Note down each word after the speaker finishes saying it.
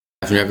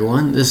Good afternoon,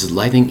 everyone. This is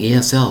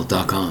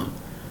lightningesl.com.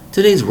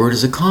 Today's word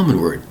is a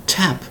common word,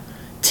 tap,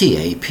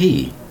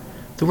 T-A-P.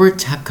 The word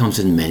tap comes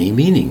in many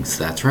meanings,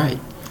 that's right.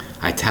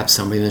 I tap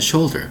somebody in the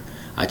shoulder.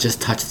 I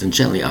just touch them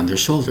gently on their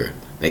shoulder,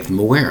 make them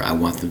aware I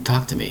want them to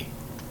talk to me.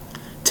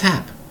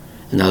 Tap,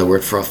 another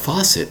word for a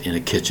faucet in a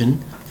kitchen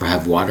for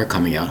have water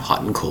coming out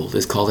hot and cold,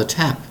 is called a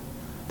tap.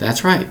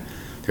 That's right.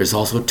 There's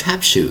also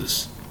tap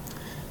shoes.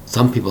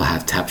 Some people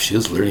have tap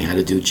shoes learning how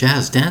to do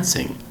jazz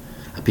dancing.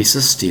 A piece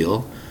of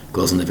steel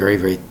goes on the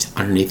very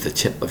underneath the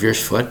tip of your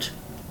foot,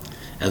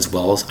 as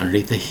well as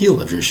underneath the heel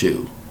of your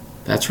shoe.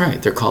 That's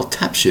right, they're called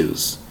tap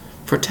shoes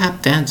for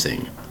tap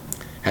dancing.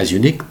 Has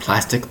unique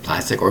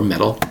plastic or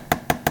metal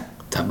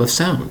type of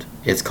sound.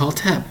 It's called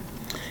tap.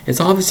 It's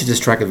obviously to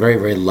strike a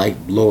very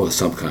light blow of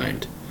some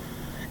kind.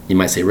 You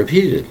might say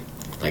repeated,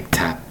 like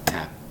tap,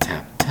 tap,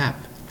 tap, tap.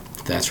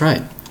 That's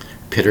right.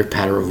 Pitter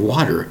patter of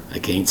water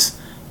against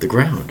the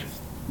ground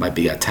might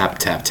be a tap,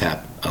 tap,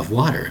 tap of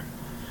water.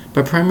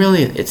 But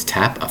primarily it's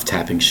tap of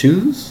tapping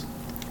shoes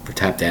for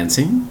tap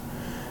dancing.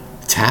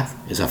 Tap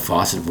is a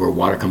faucet where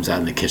water comes out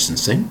in the kitchen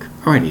sink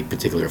or any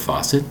particular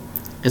faucet.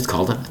 It's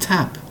called a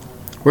tap.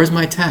 Where's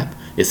my tap?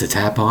 Is the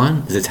tap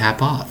on? Is the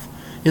tap off?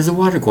 Is the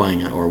water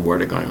going on or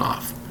water going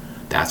off?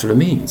 That's what it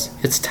means.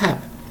 It's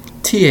tap.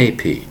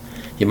 T-A-P.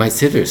 You might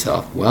say to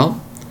yourself,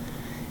 well,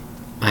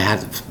 I had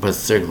to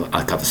put a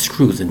couple of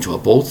screws into a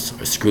bolt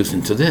or screws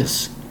into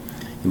this.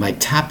 You might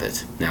tap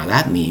it. Now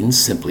that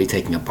means simply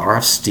taking a bar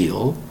of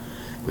steel,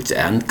 which is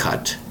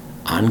uncut,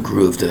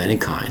 ungrooved of any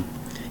kind,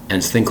 and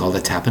it's a thing called a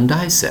tap and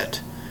die set.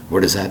 What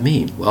does that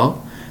mean?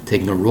 Well,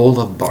 taking a roll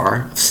of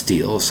bar of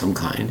steel of some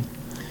kind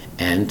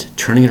and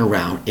turning it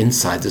around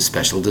inside the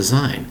special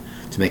design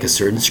to make a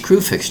certain screw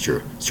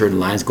fixture. Certain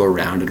lines go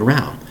around and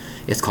around.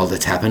 It's called a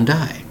tap and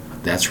die.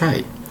 That's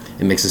right.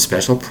 It makes a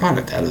special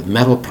product out of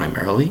metal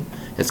primarily.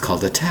 It's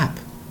called a tap.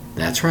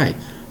 That's right.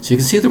 So you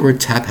can see the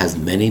word tap has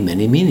many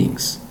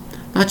meanings.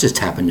 Not just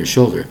tap on your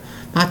shoulder,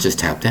 not just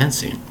tap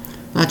dancing,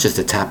 not just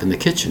a tap in the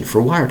kitchen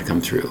for water to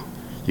come through.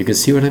 You can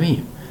see what I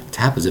mean.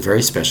 Tap is a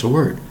very special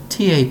word.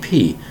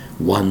 T-A-P,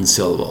 one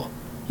syllable.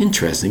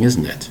 Interesting,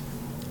 isn't it?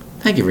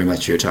 Thank you very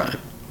much for your time.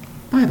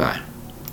 Bye-bye.